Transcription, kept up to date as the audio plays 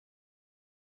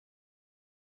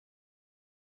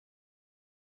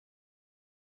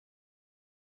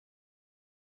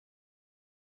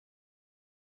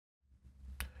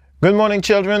Good morning,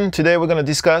 children. Today we're going to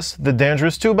discuss the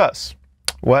dangerous 2 bus.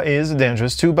 What is the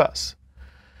dangerous 2 bus?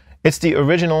 It's the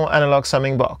original analog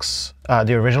summing box.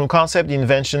 The original concept, the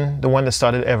invention, the one that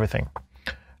started everything.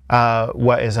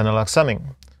 What is analog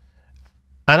summing?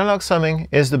 Analog summing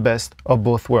is the best of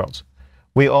both worlds.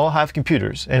 We all have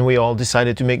computers and we all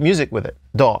decided to make music with it.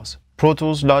 DAWs, Pro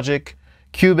Tools, Logic,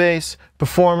 Cubase,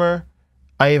 Performer.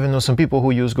 I even know some people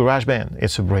who use GarageBand.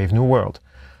 It's a brave new world.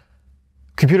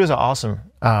 Computers are awesome.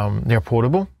 They're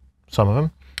portable, some of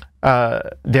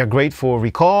them. They're great for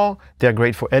recall, they're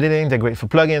great for editing, they're great for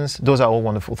plugins. Those are all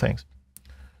wonderful things.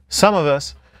 Some of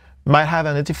us might have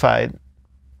identified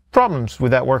problems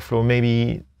with that workflow,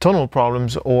 maybe tonal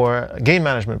problems or gain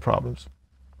management problems.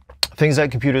 Things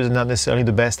that computers are not necessarily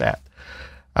the best at.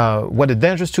 What the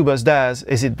dangerous 2 bus does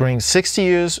is it brings 60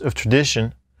 years of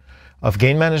tradition of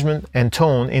gain management and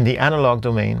tone in the analog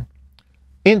domain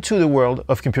into the world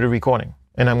of computer recording.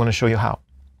 And I'm going to show you how.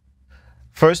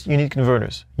 First, you need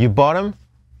converters. You bought them,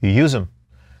 you use them.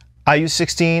 I use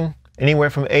 16, anywhere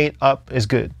from 8 up is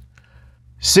good.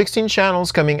 16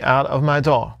 channels coming out of my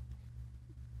DAW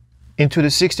into the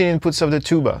 16 inputs of the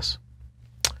 2 bus.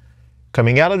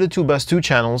 Coming out of the 2 bus, 2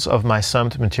 channels of my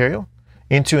summed material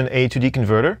into an A to D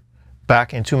converter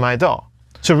back into my DAW.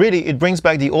 So really, it brings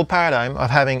back the old paradigm of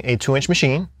having a 2-inch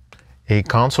machine, a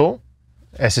console,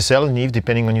 SSL and Neve,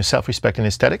 depending on your self-respect and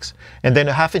aesthetics, and then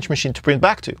a 1/2-inch machine to print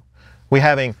back to. We're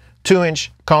having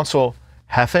 2-inch console,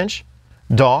 1/2-inch,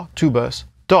 DAW, 2 bus,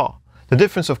 DAW. The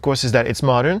difference, of course, is that it's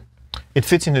modern, it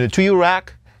fits into the 2U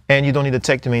rack, and you don't need a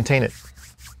tech to maintain it.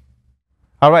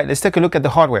 All right, let's take a look at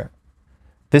the hardware.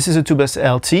 This is a 2 bus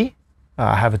LT.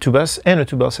 I have a 2 bus and a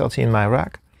 2 bus LT in my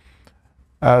rack.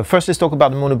 First, let's talk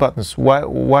about the mono buttons.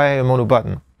 Why a mono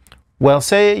button? Well,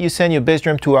 say you send your bass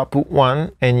drum to output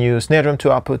 1 and your snare drum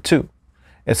to output 2.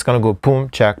 It's going to go boom,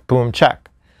 chack, boom, chack.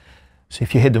 So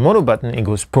if you hit the mono button, it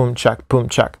goes boom, chack, boom,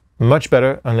 chack. Much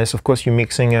better, unless, of course, you're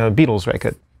mixing a Beatles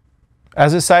record.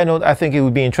 As a side note, I think it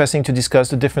would be interesting to discuss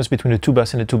the difference between the 2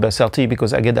 bus and the 2 bus LT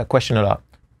because I get that question a lot.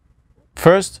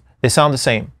 First, they sound the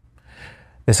same.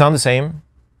 They sound the same.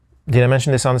 Did I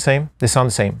mention they sound the same? They sound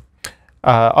the same.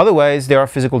 Otherwise, there are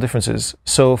physical differences.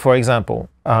 So, for example,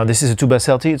 this is a 2 bus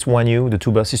LT, it's 1U, the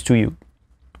 2 bus is 2U.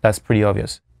 That's pretty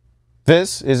obvious.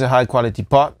 This is a high quality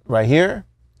pot right here,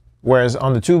 whereas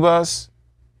on the 2 bus,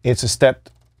 it's a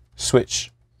stepped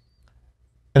switch.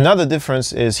 Another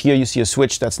difference is here you see a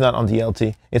switch that's not on the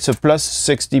LT. It's a plus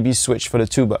 6 dB switch for the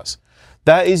 2 bus.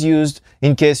 That is used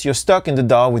in case you're stuck in the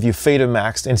DAW with your fader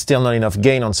maxed and still not enough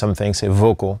gain on something, say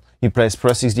vocal. You press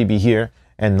plus 6 dB here,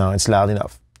 and now it's loud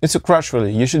enough. It's a crush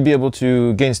really. You should be able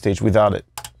to gain stage without it.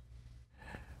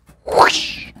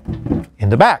 In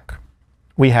the back,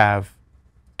 we have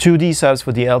 2 D subs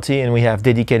for the LT and we have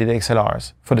dedicated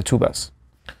XLRs for the 2 bus.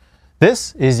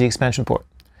 This is the expansion port.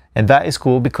 And that is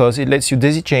cool because it lets you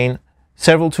daisy chain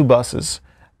several 2 buses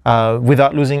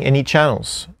without losing any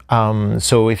channels.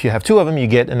 So if you have 2 of them, you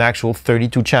get an actual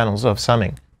 32 channels of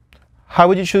summing. How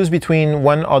would you choose between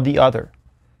one or the other?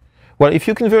 Well, if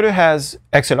your converter has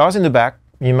XLRs in the back,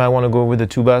 you might want to go with the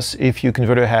 2 bus. If your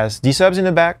converter has D subs in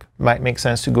the back, might make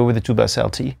sense to go with the 2 bus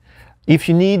LT. If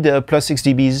you need plus 6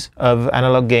 dBs of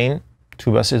analog gain,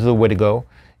 2 bus is the way to go.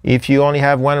 If you only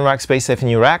have 1 rack space left in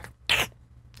your rack,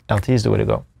 LT is the way to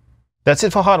go. That's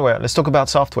it for hardware. Let's talk about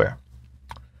software.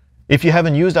 If you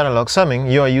haven't used analog summing,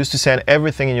 you are used to send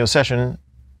everything in your session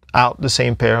out the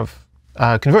same pair of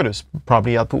converters,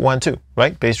 probably output 1, 2,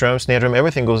 right? Bass drum, snare drum,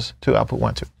 everything goes to output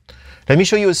 1, 2. Let me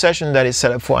show you a session that is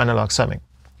set up for analog summing.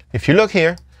 If you look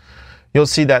here, you'll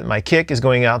see that my kick is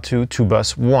going out to 2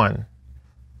 bus 1.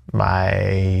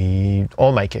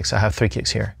 All my kicks, I have 3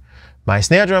 kicks here. My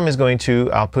snare drum is going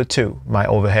to output 2. My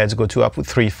overheads go to output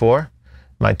 3, 4.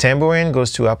 My tambourine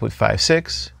goes to output 5,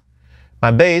 6.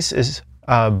 My bass is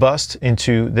bussed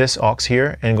into this aux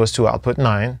here and goes to output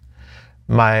 9.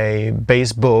 My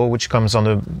bass bow, which comes on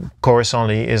the chorus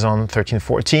only, is on 13,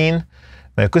 14.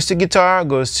 My acoustic guitar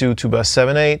goes to 2 bus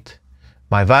 7, 8.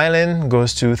 My violin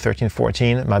goes to 13,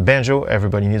 14. My banjo,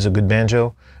 everybody needs a good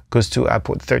banjo, goes to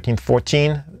output 13,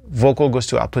 14. Vocal goes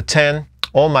to output 10.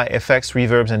 All my effects,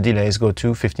 reverbs, and delays go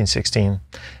to 15, 16.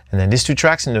 And then these 2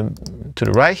 tracks to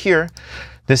the right here,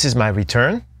 this is my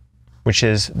return, which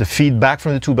is the feedback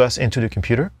from the 2 bus into the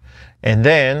computer. And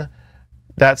then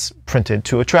that's printed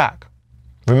to a track.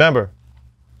 Remember,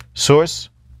 source,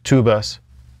 2 bus,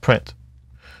 print.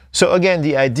 So again,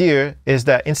 the idea is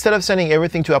that instead of sending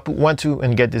everything to output 1, 2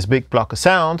 and get this big block of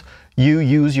sound, you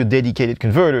use your dedicated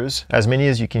converters, as many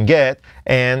as you can get,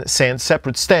 and send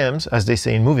separate stems, as they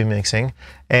say in movie mixing,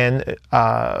 and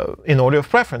in order of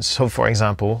preference. So for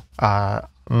example,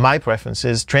 my preference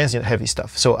is transient heavy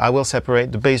stuff. So I will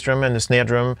separate the bass drum and the snare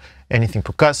drum, anything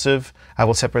percussive. I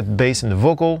will separate the bass and the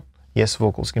vocal. Yes,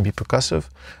 vocals can be percussive.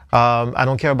 I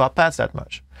don't care about pads that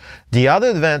much. The other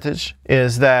advantage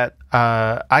is that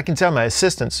I can tell my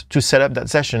assistants to set up that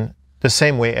session the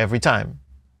same way every time.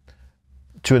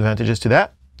 Two advantages to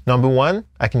that. Number one,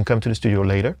 I can come to the studio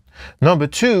later. Number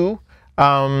two,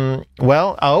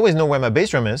 well, I always know where my bass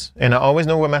drum is, and I always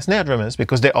know where my snare drum is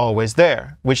because they're always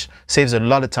there, which saves a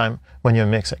lot of time when you're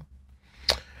mixing.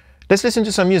 Let's listen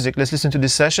to some music. Let's listen to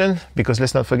this session because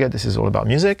let's not forget this is all about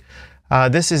music.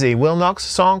 This is a Will Knox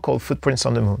song called Footprints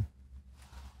on the Moon.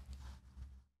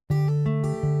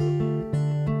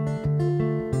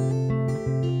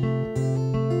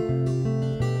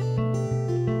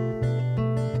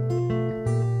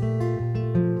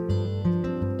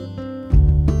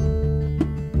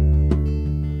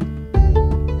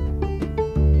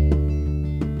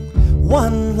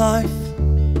 One life,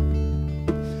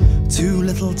 too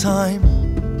little time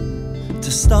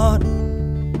to start a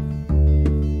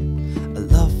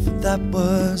love that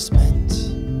was meant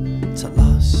to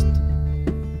last.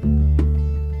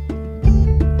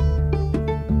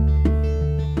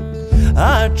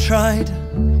 I tried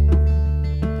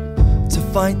to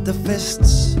fight the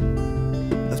fists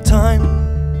of time,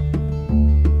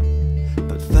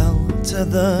 but fell to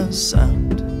the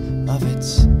sound of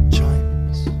its chimes.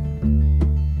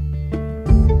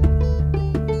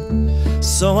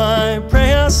 So I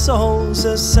pray our souls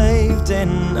are saved in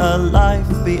a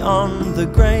life beyond the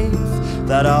grave,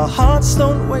 that our hearts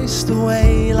don't waste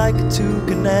away like two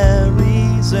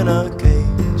canaries in a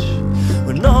cage,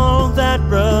 when all that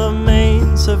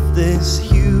remains of this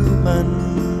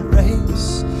human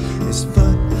race is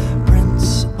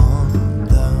footprints on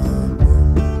the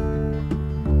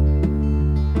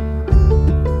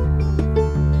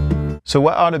moon. So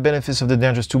what are the benefits of the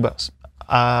Dangerous 2 bus?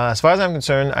 As far as I'm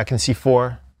concerned, I can see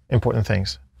four important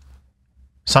things: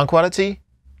 sound quality,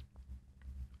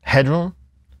 headroom,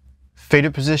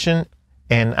 fader position,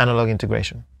 and analog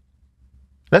integration.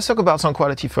 Let's talk about sound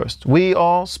quality first. We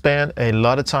all spend a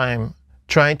lot of time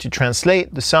trying to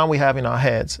translate the sound we have in our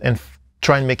heads and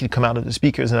try and make it come out of the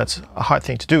speakers, and that's a hard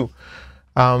thing to do.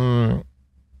 Trying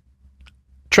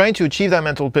to achieve that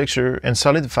mental picture and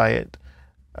solidify it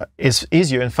is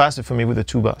easier and faster for me with the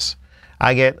 2 bus.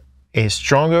 I get a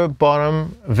stronger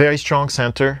bottom, very strong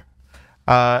center,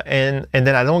 and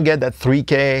then I don't get that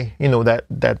 3K, you know, that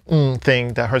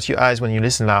thing that hurts your eyes when you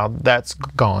listen loud. That's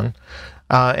gone.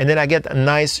 And then I get a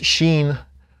nice sheen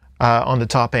on the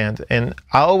top end. And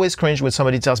I always cringe when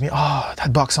somebody tells me, "Oh,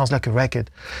 that box sounds like a record."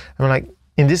 I'm like,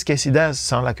 in this case, it does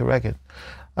sound like a record.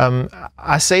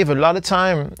 I save a lot of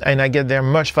time and I get there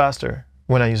much faster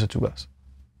when I use a 2 bus.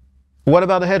 What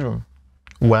about the headroom?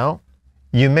 Well,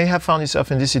 you may have found yourself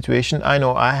in this situation. I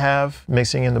know I have,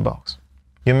 mixing in the box.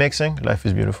 You're mixing, life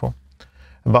is beautiful.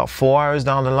 About 4 hours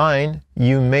down the line,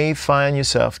 you may find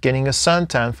yourself getting a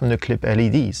suntan from the clip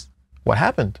LEDs. What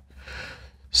happened?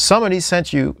 Somebody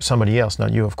sent you, somebody else,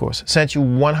 not you of course, sent you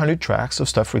 100 tracks of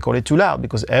stuff recorded too loud,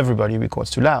 because everybody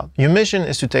records too loud. Your mission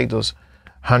is to take those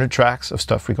 100 tracks of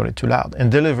stuff recorded too loud and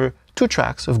deliver 2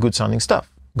 tracks of good sounding stuff.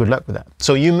 Good luck with that.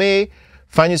 So you may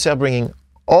find yourself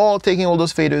taking all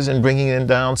those faders and bringing them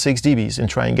down 6 dBs and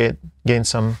try and gain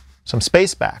some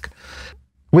space back.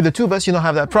 With the 2 bus, you don't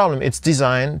have that problem. It's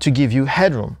designed to give you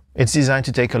headroom. It's designed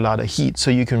to take a lot of heat,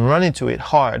 so you can run into it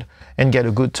hard and get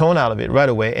a good tone out of it right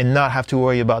away and not have to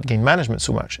worry about gain management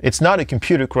so much. It's not a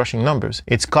computer crushing numbers.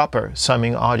 It's copper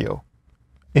summing audio.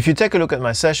 If you take a look at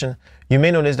my session, you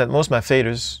may notice that most of my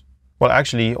faders, well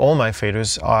actually all my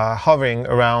faders, are hovering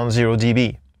around 0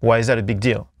 dB. Why is that a big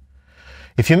deal?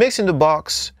 If you mix in the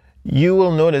box, you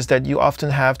will notice that you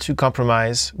often have to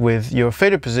compromise with your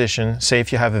fader position. Say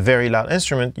if you have a very loud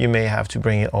instrument, you may have to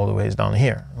bring it all the way down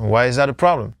here. Why is that a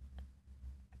problem?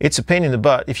 It's a pain in the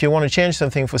butt. If you want to change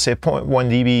something for say 0.1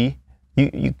 dB,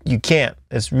 you can't.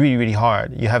 It's really, really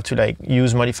hard. You have to like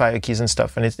use modifier keys and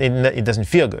stuff, and it doesn't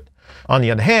feel good. On the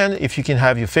other hand, if you can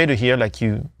have your fader here like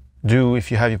you do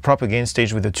if you have your proper gain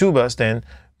stage with the 2 bus, then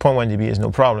 0.1 dB is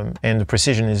no problem, and the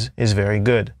precision is very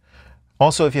good.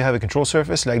 Also, if you have a control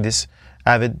surface like this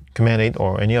Avid Command 8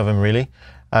 or any of them really,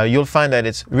 you'll find that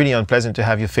it's really unpleasant to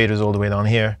have your faders all the way down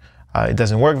here. It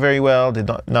doesn't work very well, they're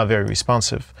not very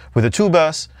responsive. With the 2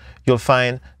 bus, you'll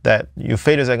find that your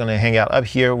faders are going to hang out up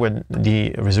here when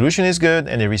the resolution is good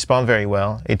and they respond very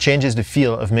well. It changes the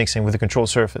feel of mixing with the control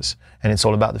surface, and it's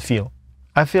all about the feel.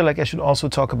 I feel like I should also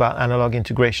talk about analog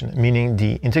integration, meaning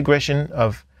the integration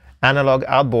of analog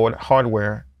outboard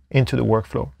hardware into the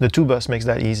workflow. The 2 bus makes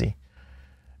that easy.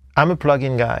 I'm a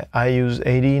plugin guy. I use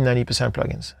 80–90%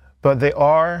 plugins, but there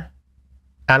are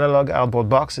analog outboard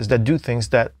boxes that do things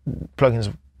that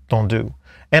plugins don't do.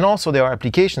 And also there are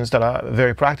applications that are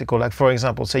very practical, like for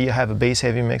example, say you have a bass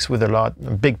heavy mix with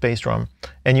a big bass drum,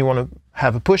 and you want to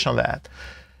have a push on that.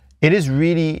 It is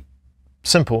really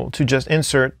simple to just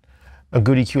insert a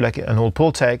good EQ like an old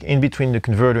Pultec in between the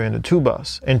converter and the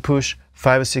 2-bus and push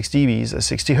 5 or 6 dBs at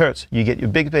 60 Hertz. You get your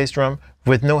big bass drum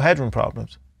with no headroom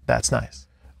problems. That's nice.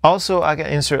 Also, I can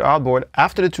insert outboard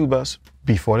after the 2-bus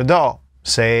before the DAW,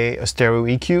 say a stereo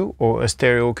EQ or a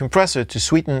stereo compressor to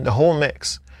sweeten the whole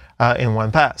mix in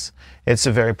one pass. It's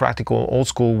a very practical, old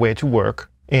school way to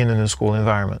work in a new school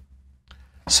environment.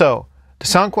 So, the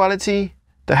sound quality,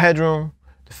 the headroom,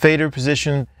 the fader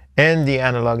position, and the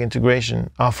analog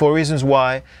integration are 4 reasons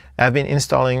why I've been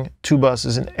installing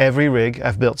 2-buses in every rig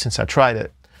I've built since I tried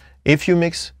it. If you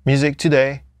mix music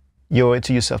today, you owe it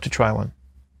to yourself to try one.